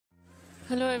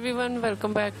Hello everyone,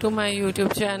 welcome back to my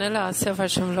YouTube channel Asya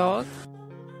Fashion Vlog.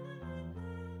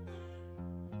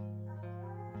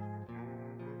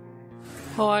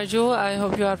 How are you? I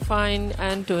hope you are fine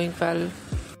and doing well.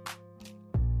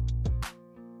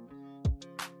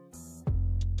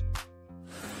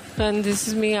 And this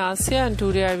is me Asya, and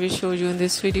today I will show you in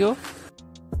this video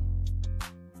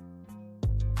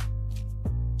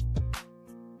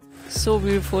so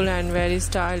beautiful and very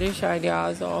stylish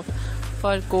ideas of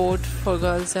fur coat for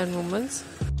girls and women.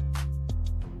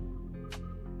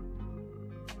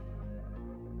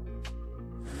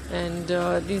 And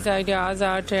these ideas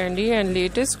are trendy and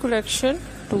latest collection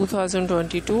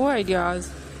 2022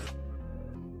 ideas.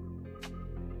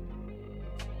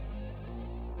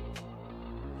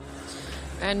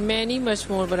 And many much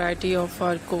more variety of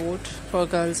fur coat for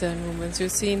girls and women you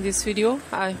see in this video.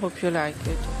 I hope you like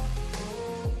it.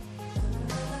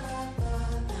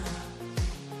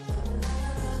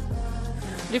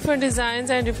 Different designs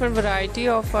and different variety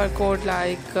of fur coat,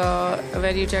 like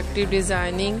very attractive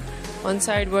designing, one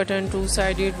side button,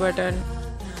 two-sided button,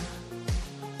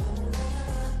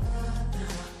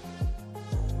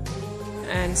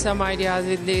 and some ideas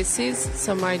with laces,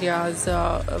 some ideas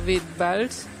with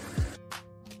belts,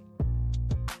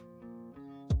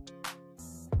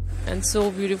 and so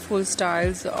beautiful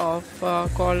styles of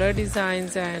collar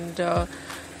designs and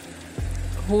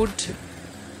hood.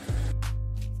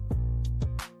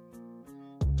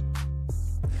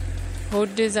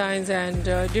 Hood designs and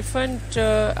different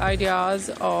ideas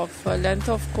of length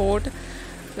of coat,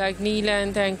 like knee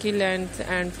length, ankle length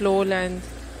and floor length.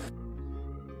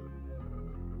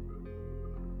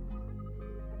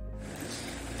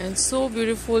 And so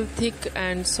beautiful thick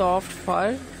and soft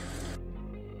fur.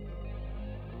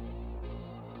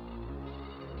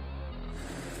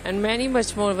 And many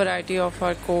much more variety of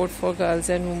fur coat for girls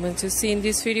and women to see in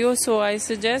this video. So I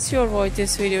suggest you watch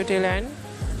this video till end.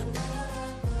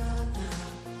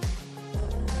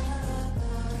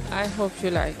 I hope you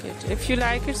like it. If you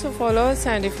like it, so follow us,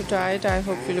 and if you try it, I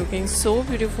hope you're looking so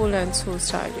beautiful and so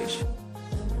stylish.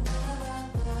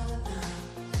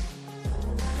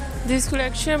 This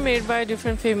collection made by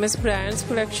different famous brands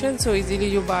collection, so easily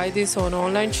you buy this on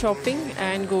online shopping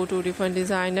and go to different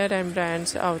designer and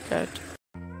brands outlet.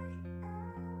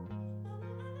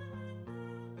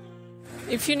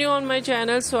 If you're new on my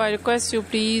channel, so I request you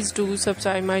please do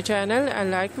subscribe my channel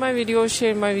and like my videos,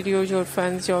 share my videos with your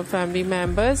friends, your family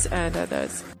members and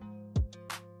others.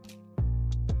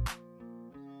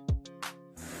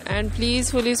 And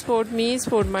please fully support me,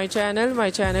 support my channel.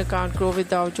 My channel can't grow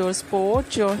without your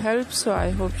support, your help, so I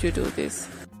hope you do this.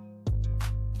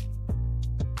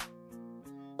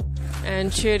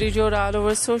 And share it your all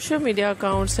over social media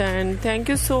accounts. And thank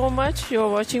you so much. You're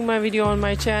watching my video on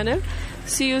my channel.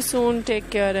 See you soon.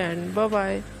 Take care and bye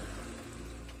bye.